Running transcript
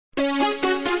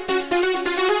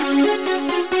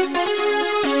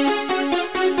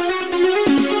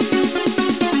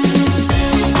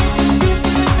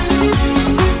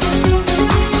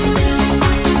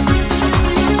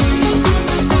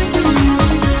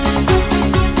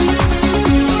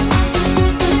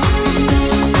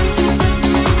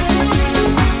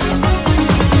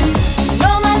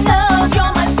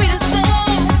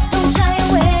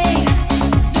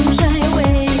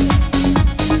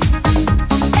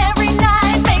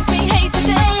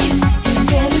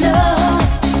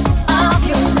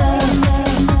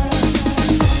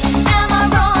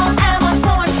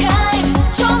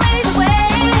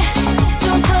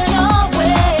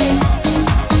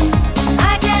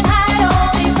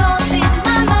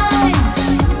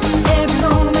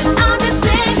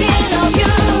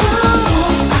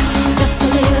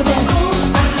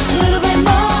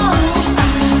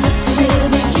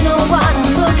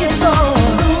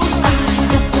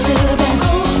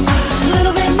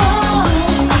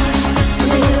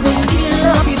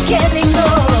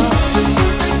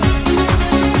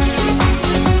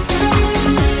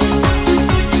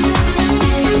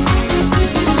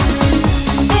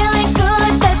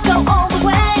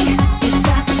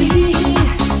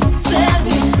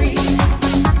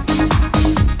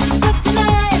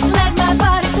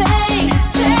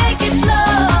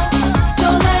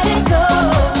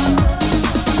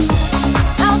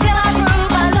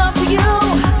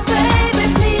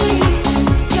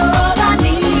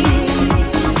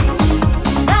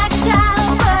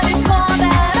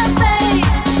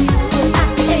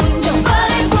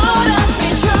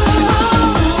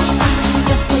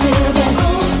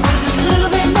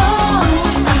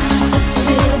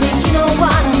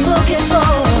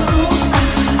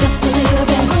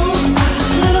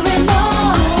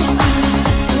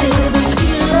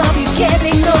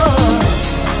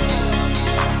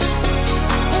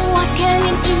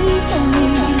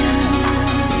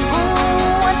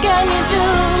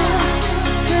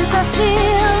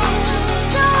feel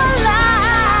so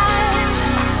alive.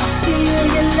 I feel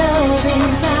your love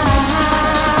inside.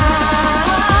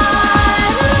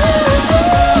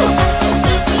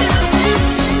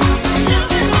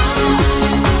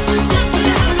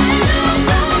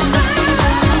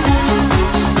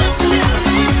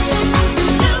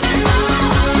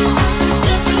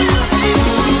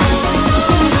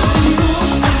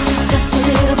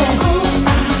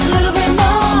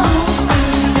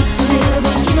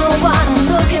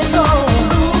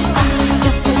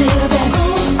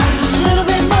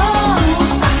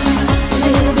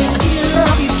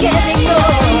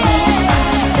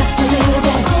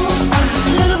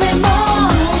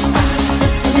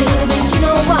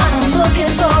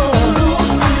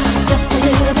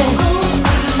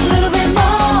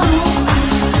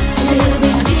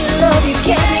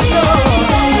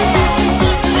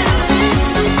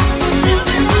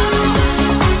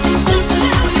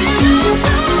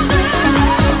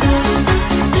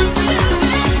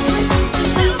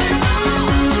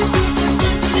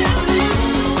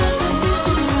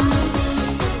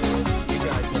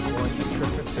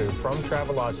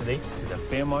 To the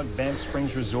Fairmont Banff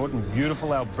Springs Resort in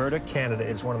beautiful Alberta, Canada.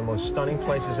 It's one of the most stunning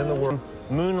places in the world.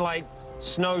 Moonlight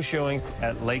snowshoeing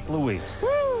at Lake Louise. Woo!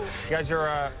 You guys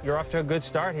are you're off to a good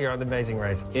start here on the Amazing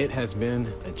Race. It has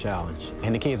been a challenge.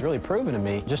 And Nikki has really proven to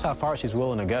me just how far she's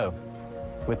willing to go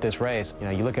with this race. You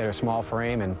know, you look at her small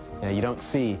frame and you don't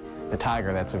see the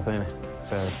tiger that's within it.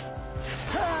 So